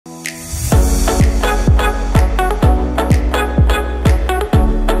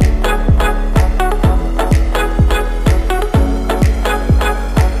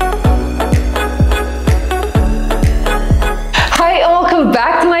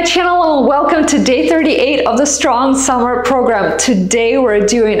my channel and welcome to day 38 of the Strong Summer program. Today we're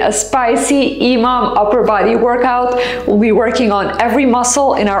doing a spicy EMOM upper body workout. We'll be working on every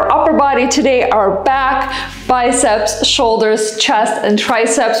muscle in our upper body today. Our back, biceps, shoulders, chest, and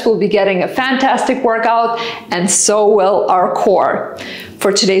triceps will be getting a fantastic workout, and so will our core.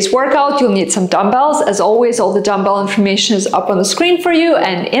 For today's workout, you'll need some dumbbells. As always, all the dumbbell information is up on the screen for you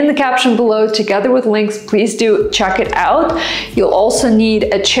and in the caption below, together with links. Please do check it out. You'll also need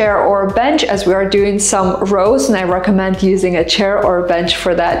a chair or a bench, as we are doing some rows, and I recommend using a chair or a bench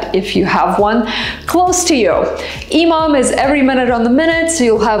for that if you have one close to you. EMOM is every minute on the minute, so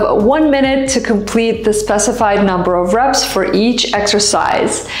you'll have 1 minute to complete the specified number of reps for each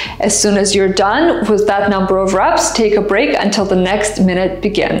exercise. As soon as you're done with that number of reps, take a break until the next minute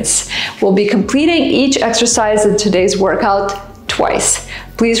begins. We'll be completing each exercise in today's workout twice.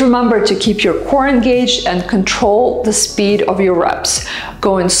 Please remember to keep your core engaged and control the speed of your reps.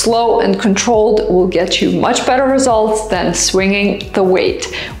 Going slow and controlled will get you much better results than swinging the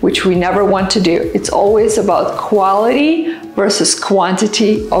weight, which we never want to do. It's always about quality versus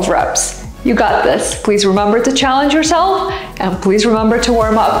quantity of reps. You got this. Please remember to challenge yourself, and please remember to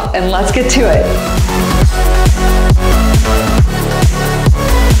warm up, and let's get to it.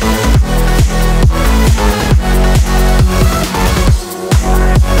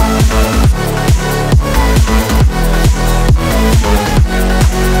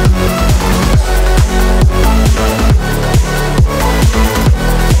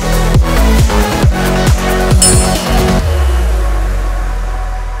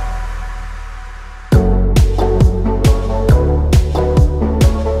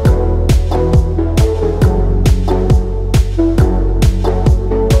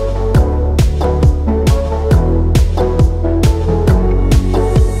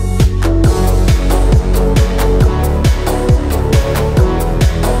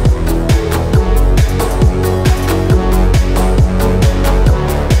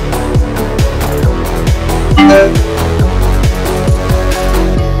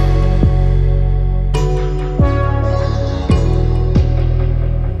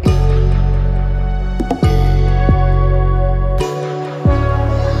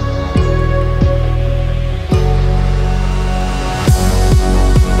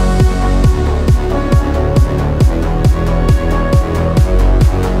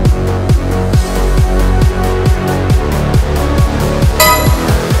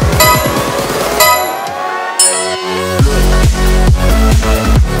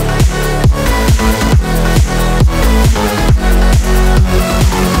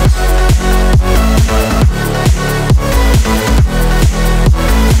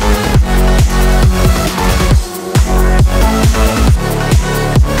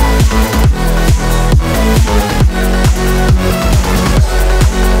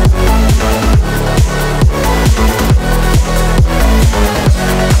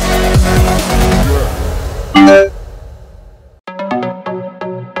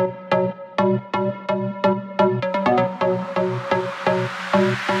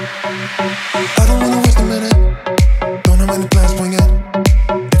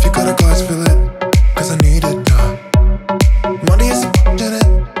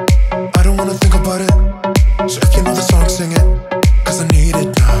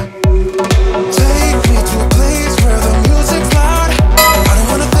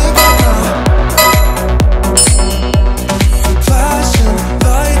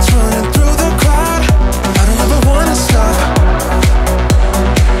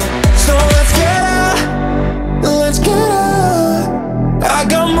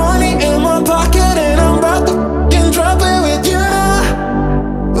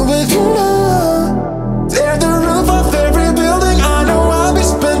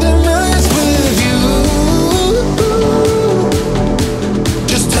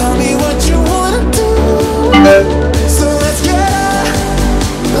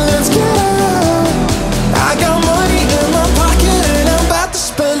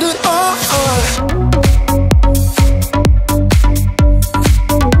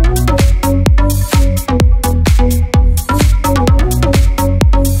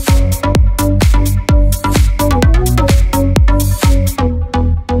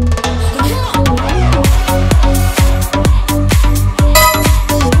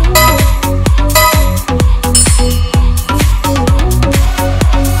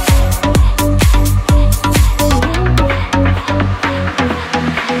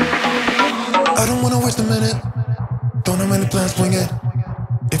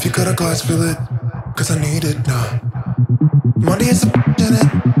 If you got a glass, fill it, cause I need it now. Money is a in it,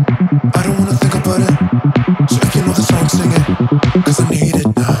 I don't wanna think about it. So if you know the song, sing it, cause I need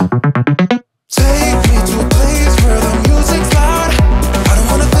it now.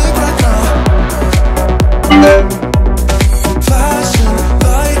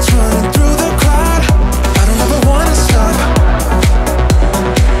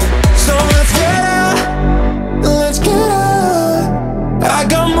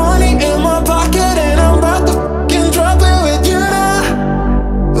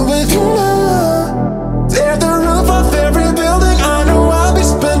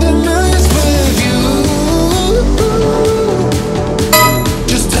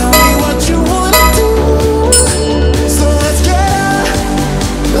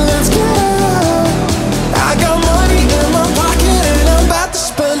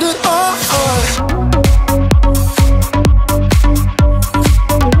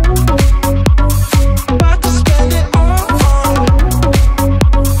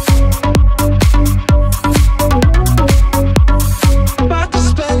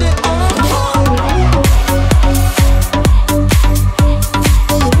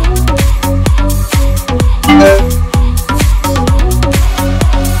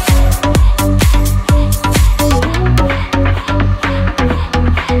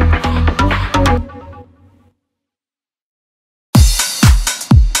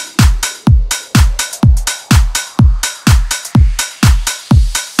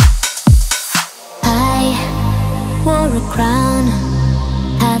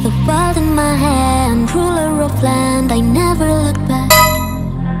 world in my hand, ruler of land. I never look back.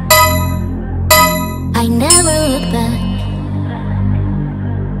 I never look back.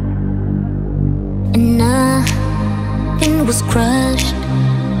 And nothing was crushed.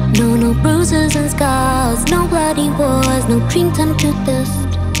 No, no bruises and scars, no bloody wars, no dream turned to dust.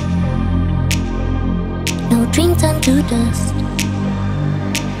 No dream turned to dust.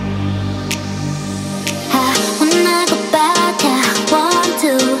 When I go back, I want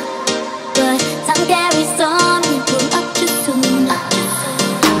to, but time carries on, we pull up too soon.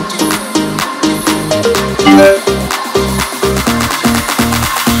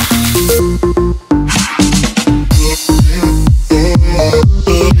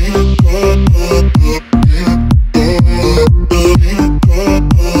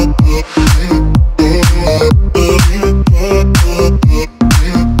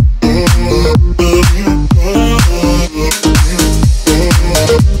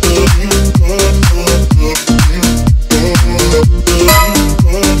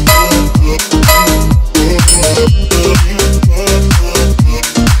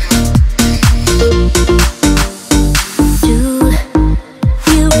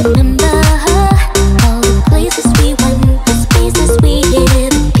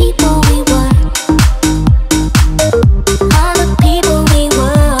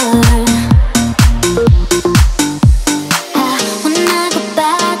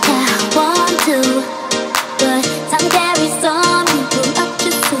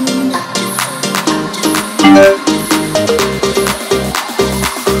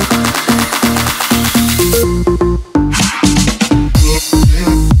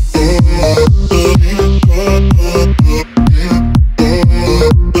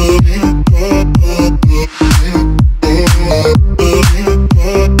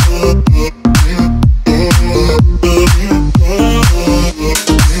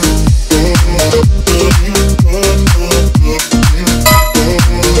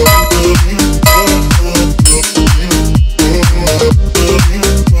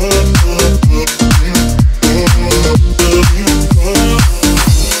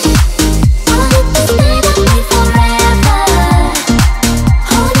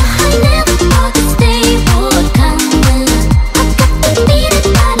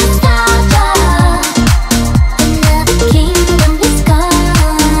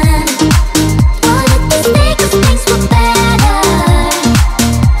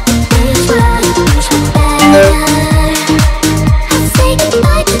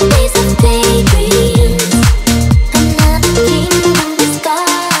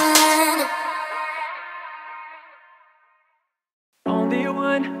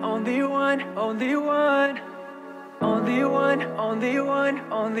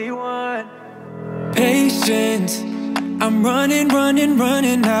 Patience, I'm running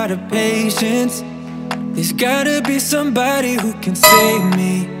out of patience. There's gotta be somebody who can save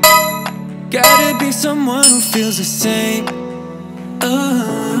me. Gotta be someone who feels the same.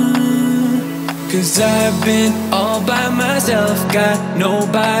 Cause I've been all by myself, got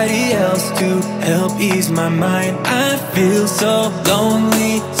nobody else to help ease my mind. I feel so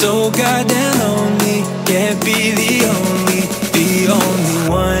lonely, so goddamn lonely. Can't be the only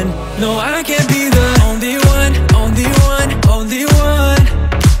one. No, I can't be the only one, only one, only one,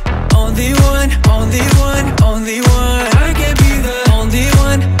 only one, only one, only one. I can't be the only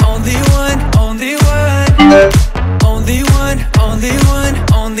one, only one, only one, only one, only one,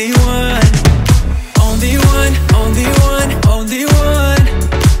 only one. Only one, only one, only one,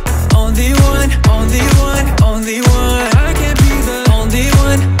 only one, only one, only one. I can't be the only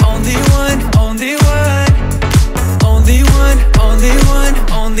one, only one, only one, only one, only one,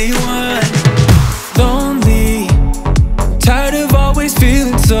 only one. Lonely, tired of always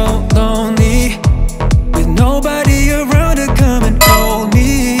feeling so lonely, with nobody around to come and hold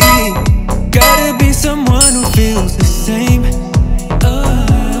me. Gotta be someone who feels the same.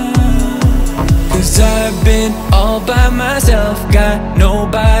 Cause I've been all by myself, got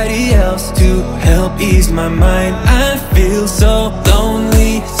nobody else to help ease my mind. I feel so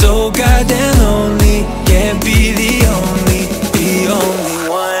lonely, so goddamn lonely. Can't be the only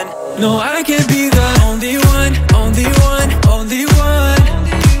one. No, I can't be the only one, only one, only one,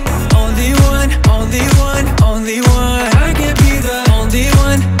 only one, only one, only one. I can't be the only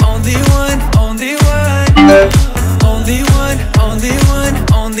one, only one, only one, only one, only one,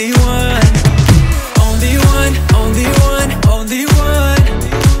 only one. Only one, only one, only one,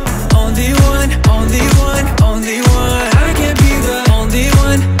 only one, only one, only one. I can't be the only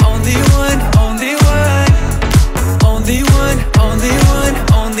one, only one,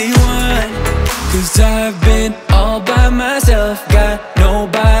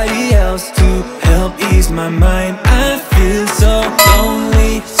 my mind. I feel so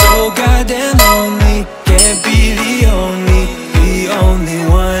lonely, so goddamn lonely. Can't be the only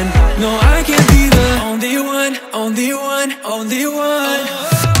one. No, I can't be the only one, only one, only one.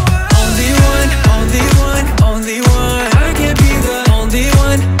 Only one, only one, only one. I can't be the only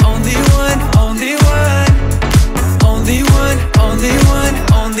one, only one, only one. Only one, only one,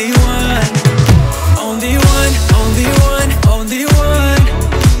 only one. Only one, only one, only one.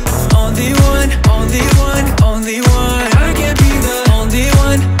 Only one, only one, only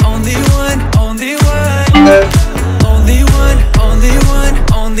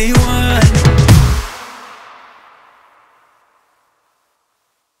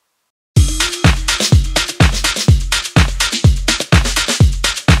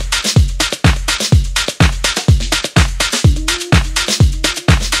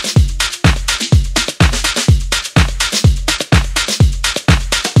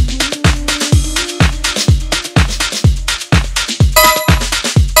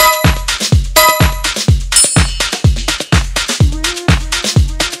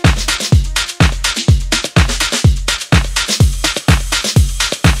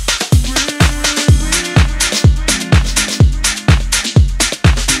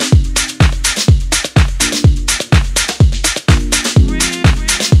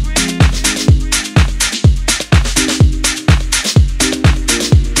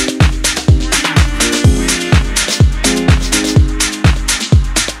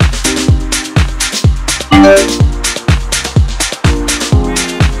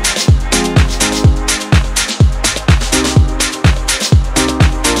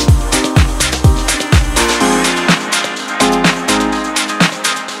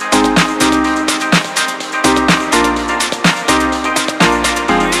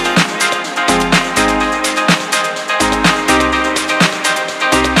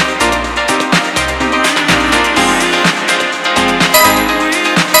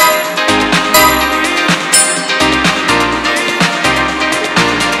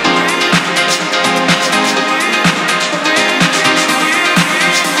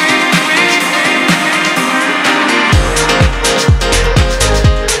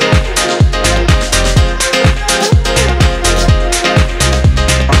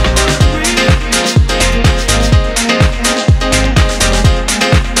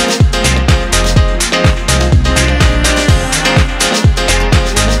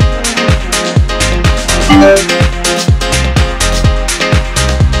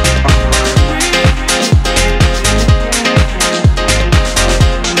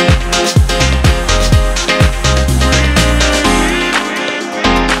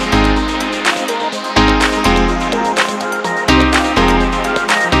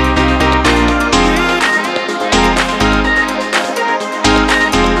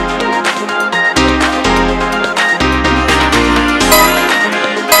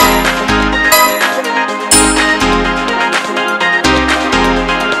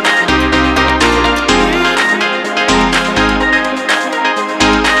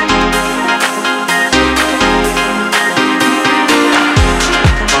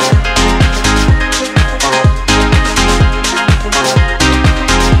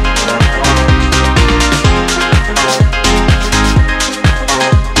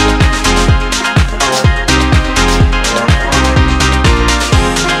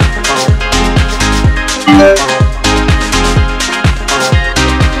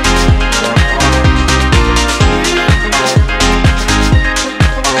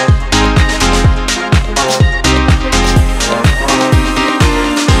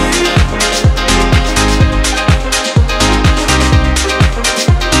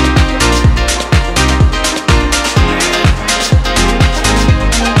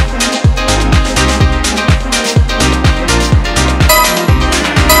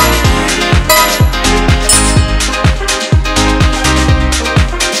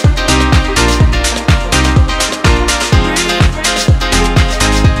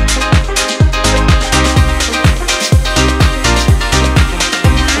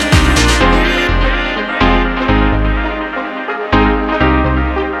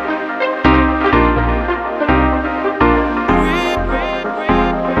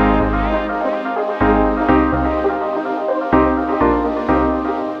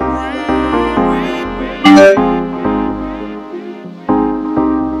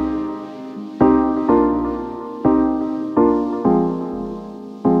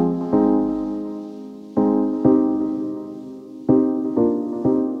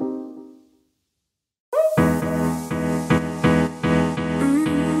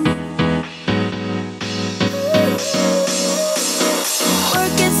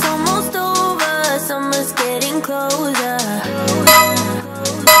closer.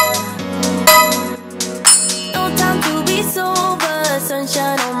 No time to be sober,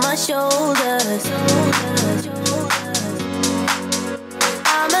 sunshine on my shoulders.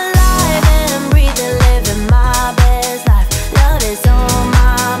 I'm alive and breathing, living my best life. Love is on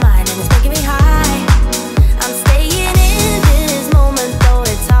my mind and it's making me high. I'm staying in this moment, though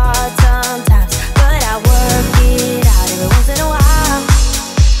it's hard sometimes, but I work it out every once in a while.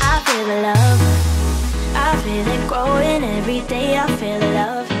 I feel the love, I feel it growing every day. I feel the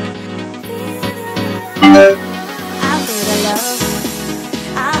love, I feel the love.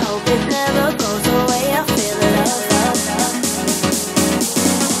 I hope it never goes away. I feel the love, love, love.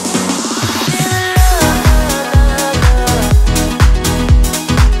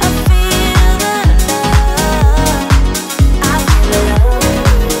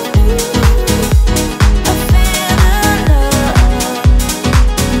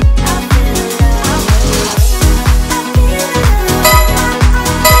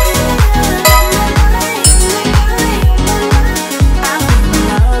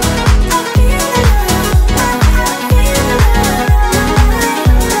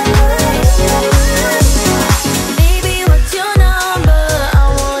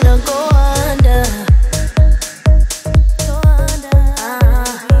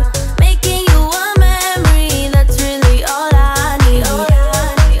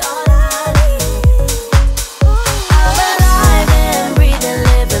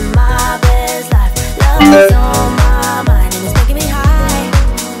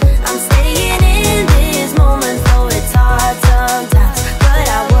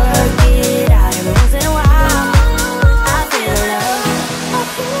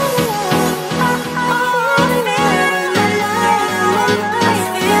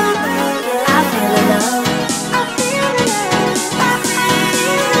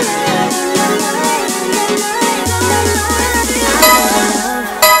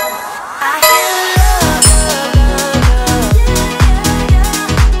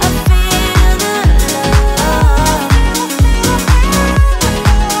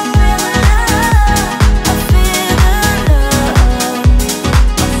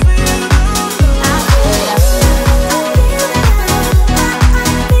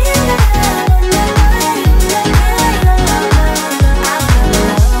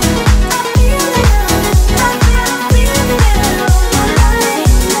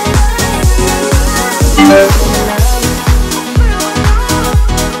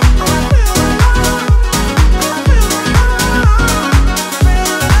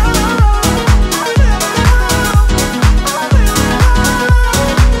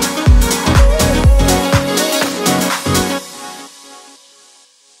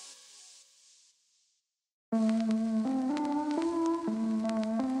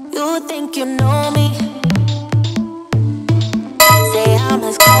 You think you know me? Say I'm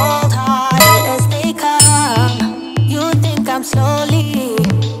as cold-hearted as they come. You think I'm slowly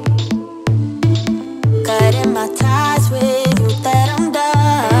cutting my ties with you, that I'm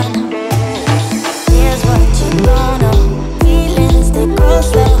done. Here's what you don't know, feelings they grow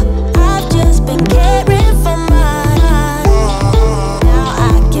slow. I've just been caring for mine. Now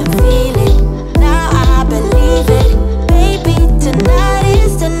I can feel it, now I believe it. Baby, tonight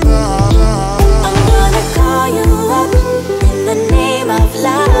is the night. I'm gonna call you up in the name of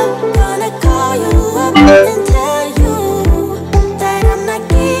love. Gonna call you up and tell you that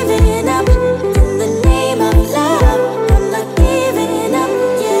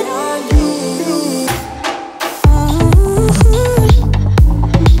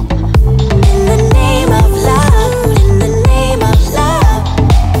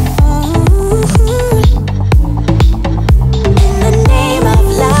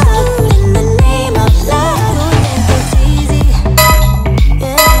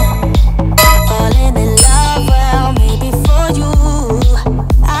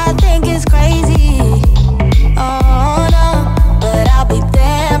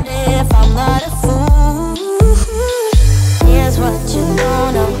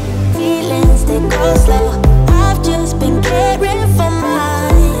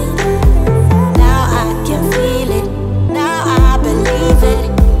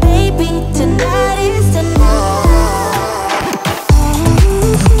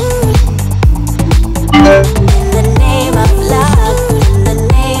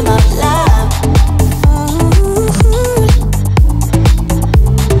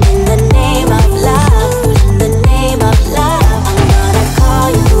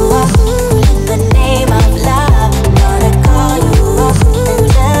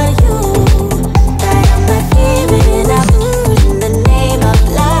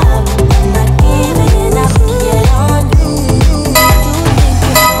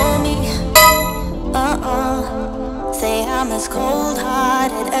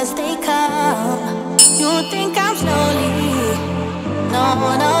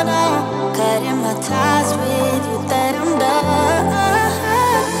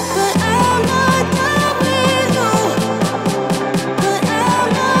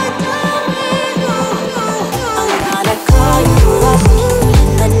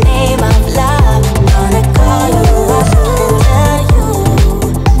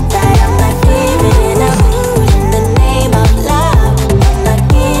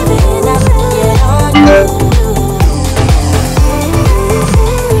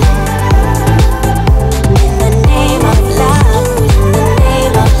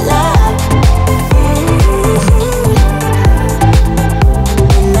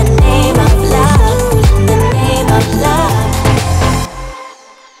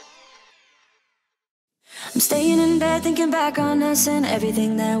staying in bed thinking back on us and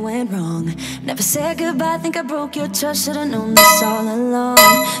everything that went wrong. Never said goodbye, think I broke your trust. Should've known this all along.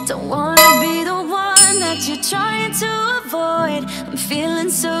 Don't wanna be the one that you're trying to avoid. I'm feeling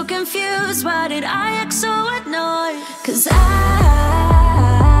so confused, why did I act so annoyed? Cause I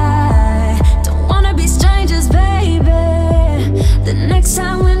don't wanna be strangers, baby. The next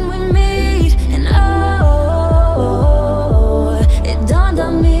time when we meet, and oh, it dawned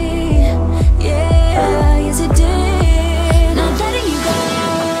on me.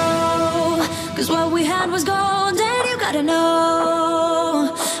 Was gold, and you gotta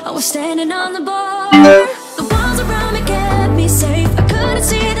know I was standing on the border. The walls around me kept me safe. I couldn't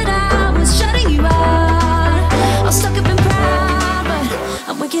see that I was shutting you out. I was stuck up in pride, but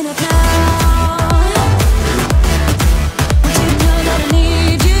I'm waking up now. Want you to know that I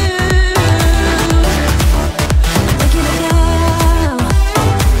need you. I'm waking up now.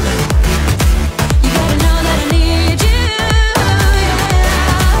 You gotta know that I need you.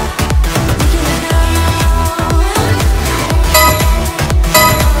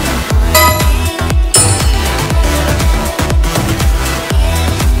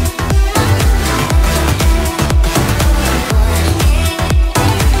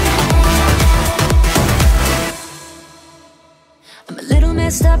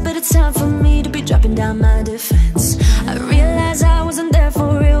 Up, but it's time for me to be dropping down my defense. I realize I wasn't there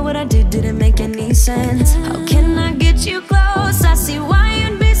for real. What I did didn't make any sense. How can I get you close? I see why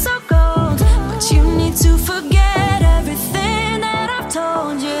you'd be so cold, but you need to forget everything that I've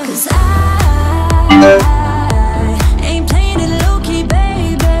told you. Cause I ain't playing it low-key,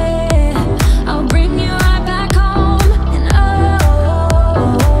 baby. I'll bring you right back home. And oh,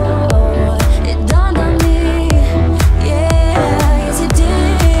 it dawned on me. Yeah, yes it did.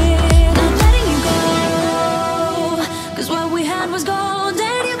 Was gold,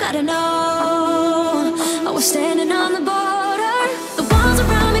 and you gotta know I was standing on the border. The walls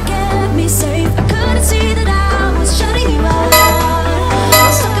around me kept me safe. I couldn't see that I was shutting you out. I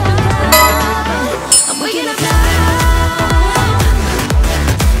was stuck up in pride. I'm waking up now.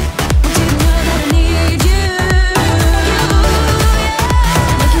 Want you to know that I need you.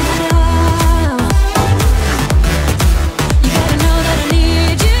 I'm waking up now. You gotta know that I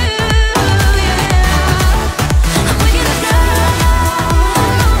need you. I'm waking up now.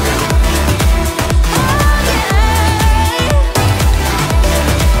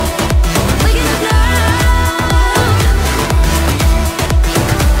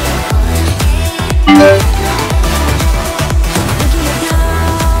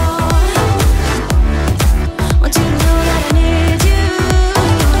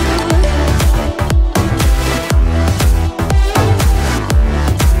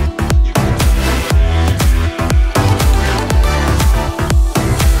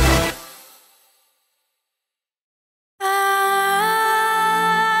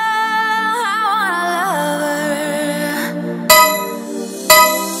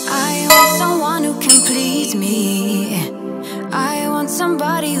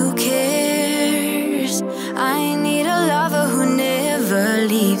 Somebody who cares. I need a lover who never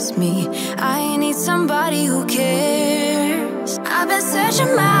leaves me. I need somebody who cares. I've been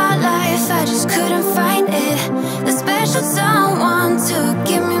searching my life, I just couldn't find it. The special someone to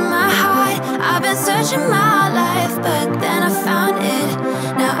give me my heart. I've been searching my life, but then I found it.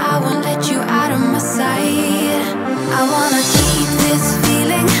 Now I won't let you out of my sight. I wanna keep this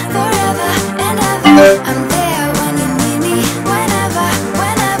feeling forever and ever. I'm there when you need me, whenever,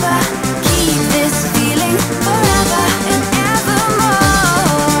 whenever. Keep this feeling forever and evermore.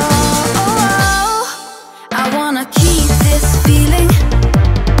 I wanna keep this feeling.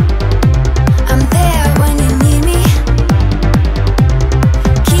 I'm there when you need me.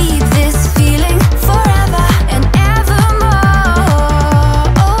 Keep this feeling forever and evermore.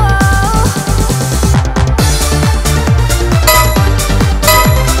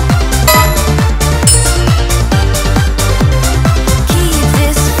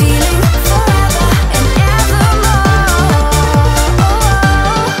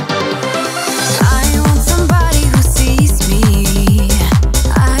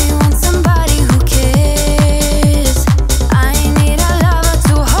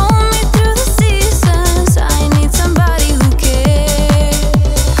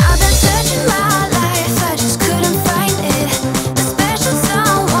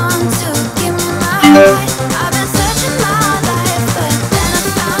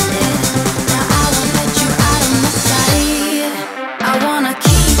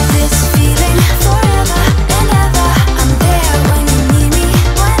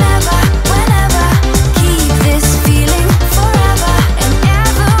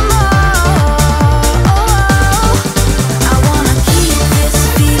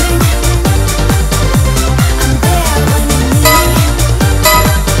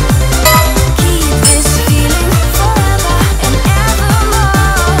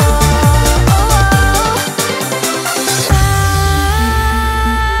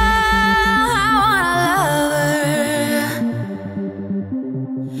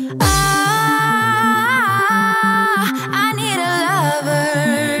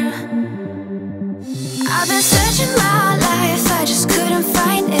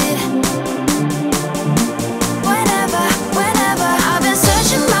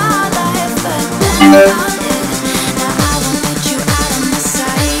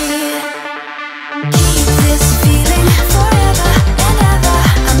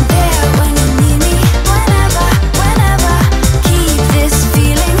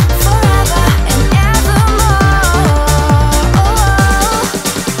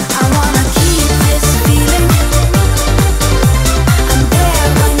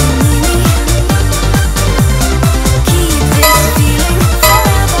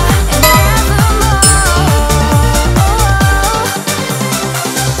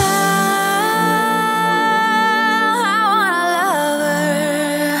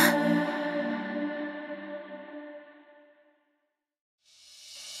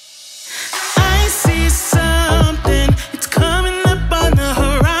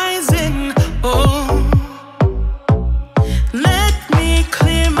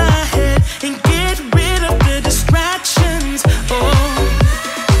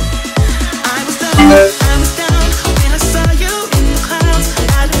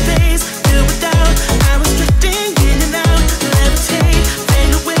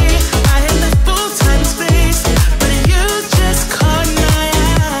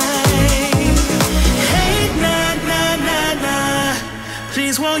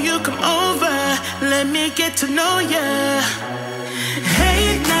 won't you come over? Let me get to know ya.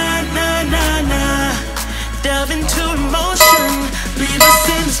 Hey, nah, nah, nah, nah. Delve into emotion. Leave us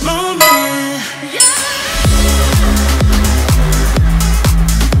in this moment.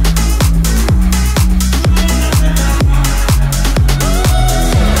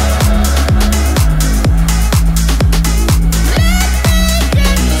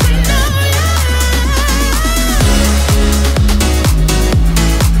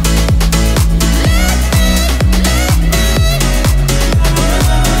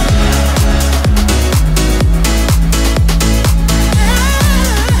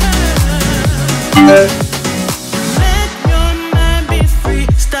 Let your mind be free.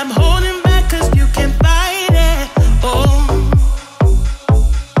 Stop holding back, cause you can't fight it. Oh,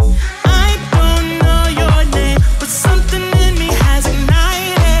 I don't know your name, but something in me has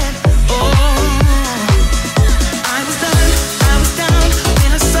ignited. Oh, I was down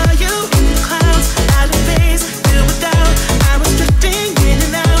when I saw you in the clouds. Out of phase, filled with doubt. I was drifting in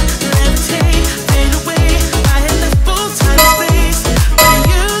and out, levitate, fade away. I had left full time and space when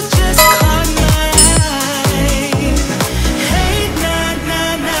you just caught my eye. Hey, nah,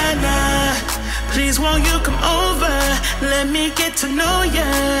 nah, nah, nah. Please won't you come over? Let me get to know ya.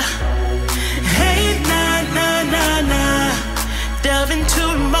 Hey, nah, nah, nah, nah. Delve into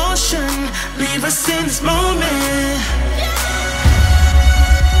emotion. Leave us in this moment.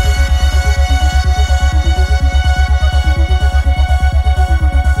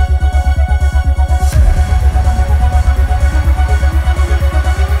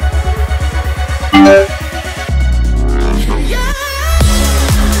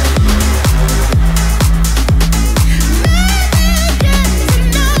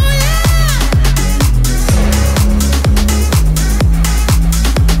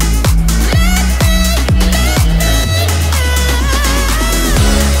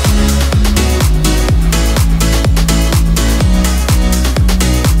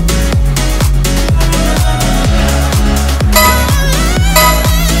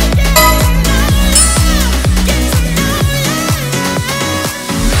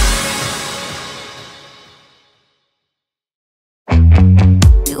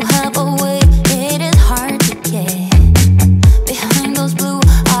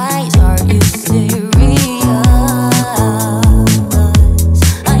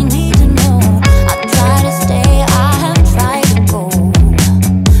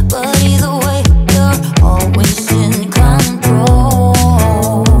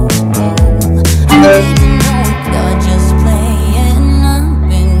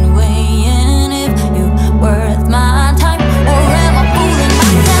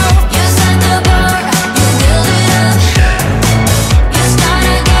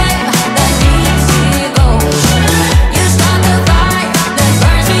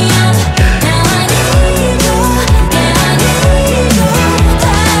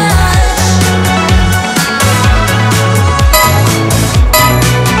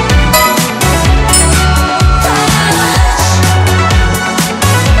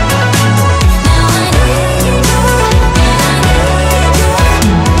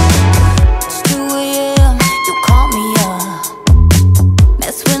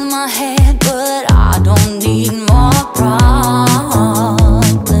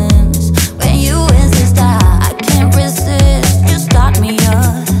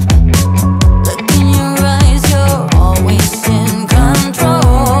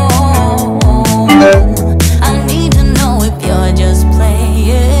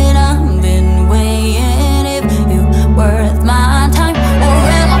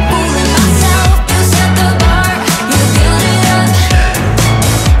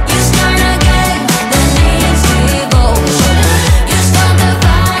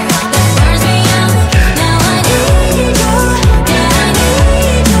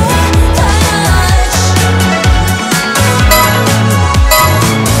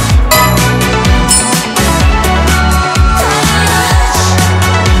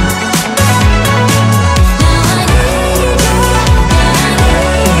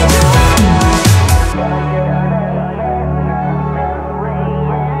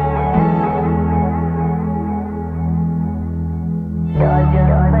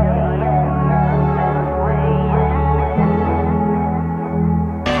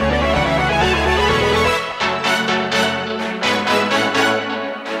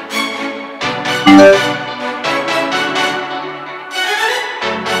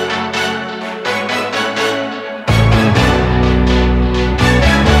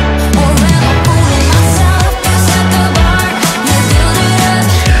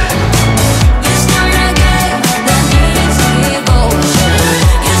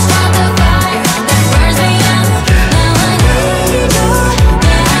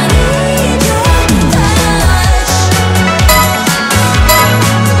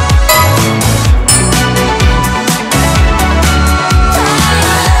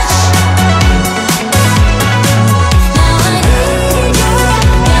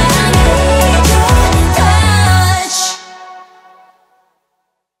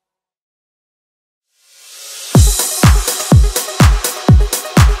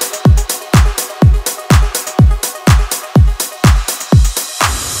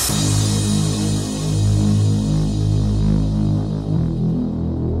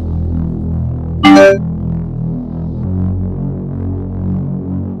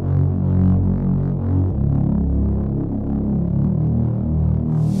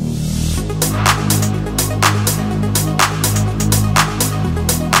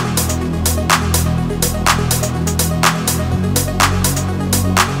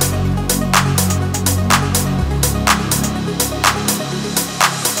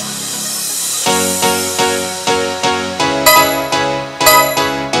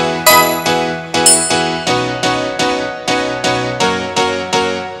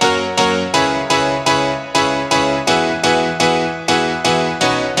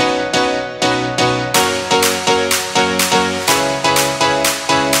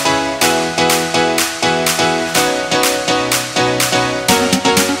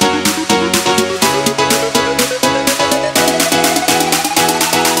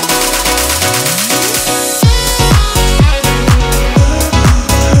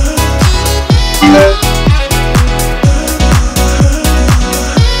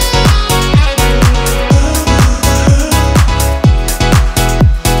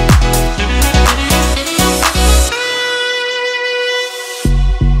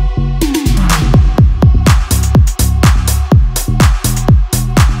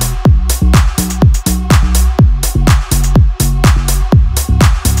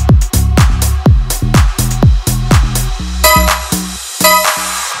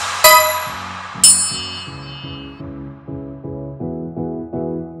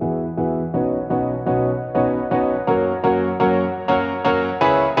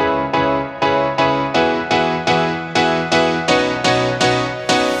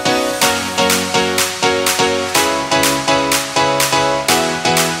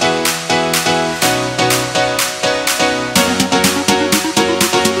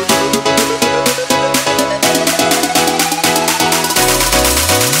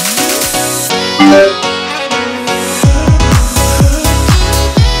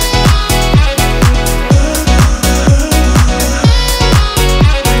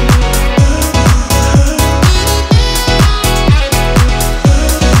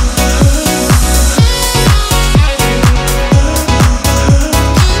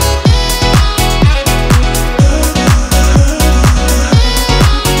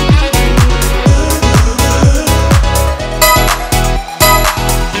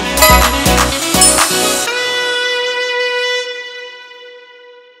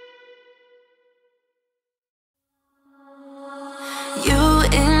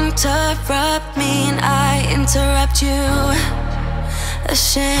 interrupt me and I interrupt you. A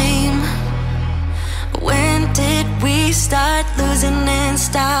shame. When did we start losing and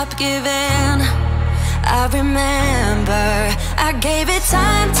stop giving? I remember I gave it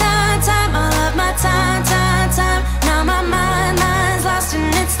time, time, time. All of my time, time, time. Now my mind's lost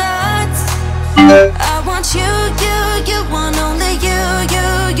in its thoughts. I want you, you want only you.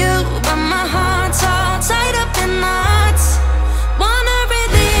 But my heart's all tied up in knots. Wanna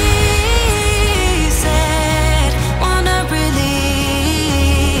release it, wanna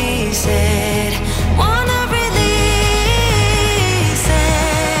release it, wanna release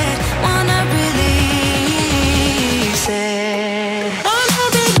it, wanna release it, wanna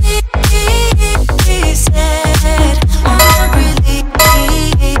release it, wanna release it,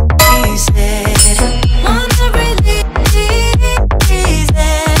 wanna release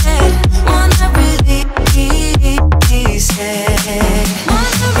it, wanna release it.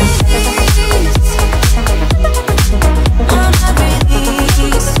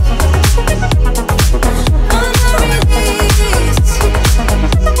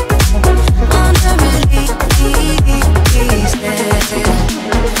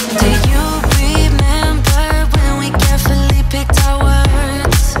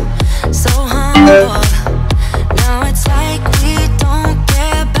 Now it's like we don't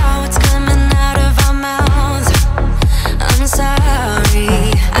care about what's coming out of our mouths. I'm sorry,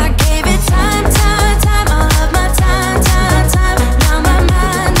 I gave it time, time, time. All of my time, time, time. Now my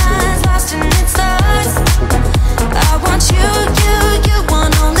mind's lost in its thoughts. I want you, you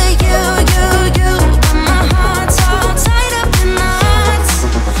want only you. But my heart's all tied up in knots.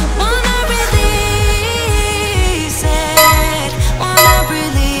 Wanna release it, wanna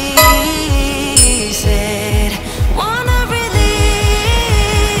release it, wanna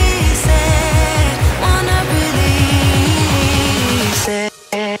release it, wanna release it,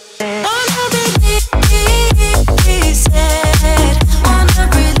 wanna release it, wanna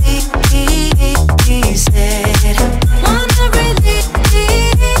release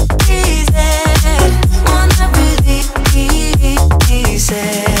it, wanna release it, wanna release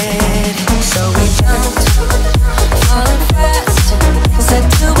it. So we jumped, falling fast, said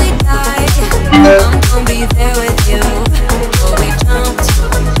till we die, I'm gonna be there with you. So we jumped,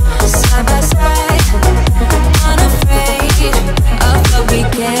 side by side, unafraid of what we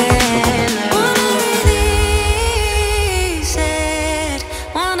can. Wanna release it,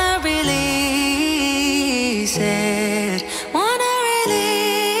 wanna release it, wanna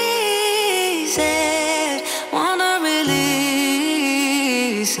release it, wanna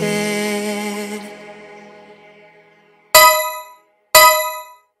release it.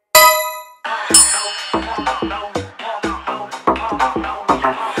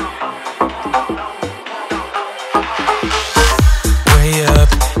 Way up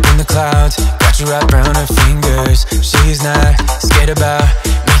in the clouds, got you wrapped around her fingers. She's not scared about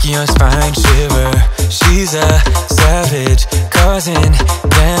making your spine shiver. She's a savage, causing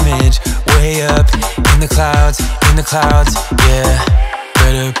damage. Way up in the clouds, yeah.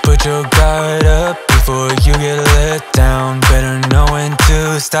 Better put your guard up before you get let down. Better know when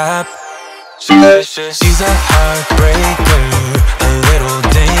to stop. She's a heartbreaker, a little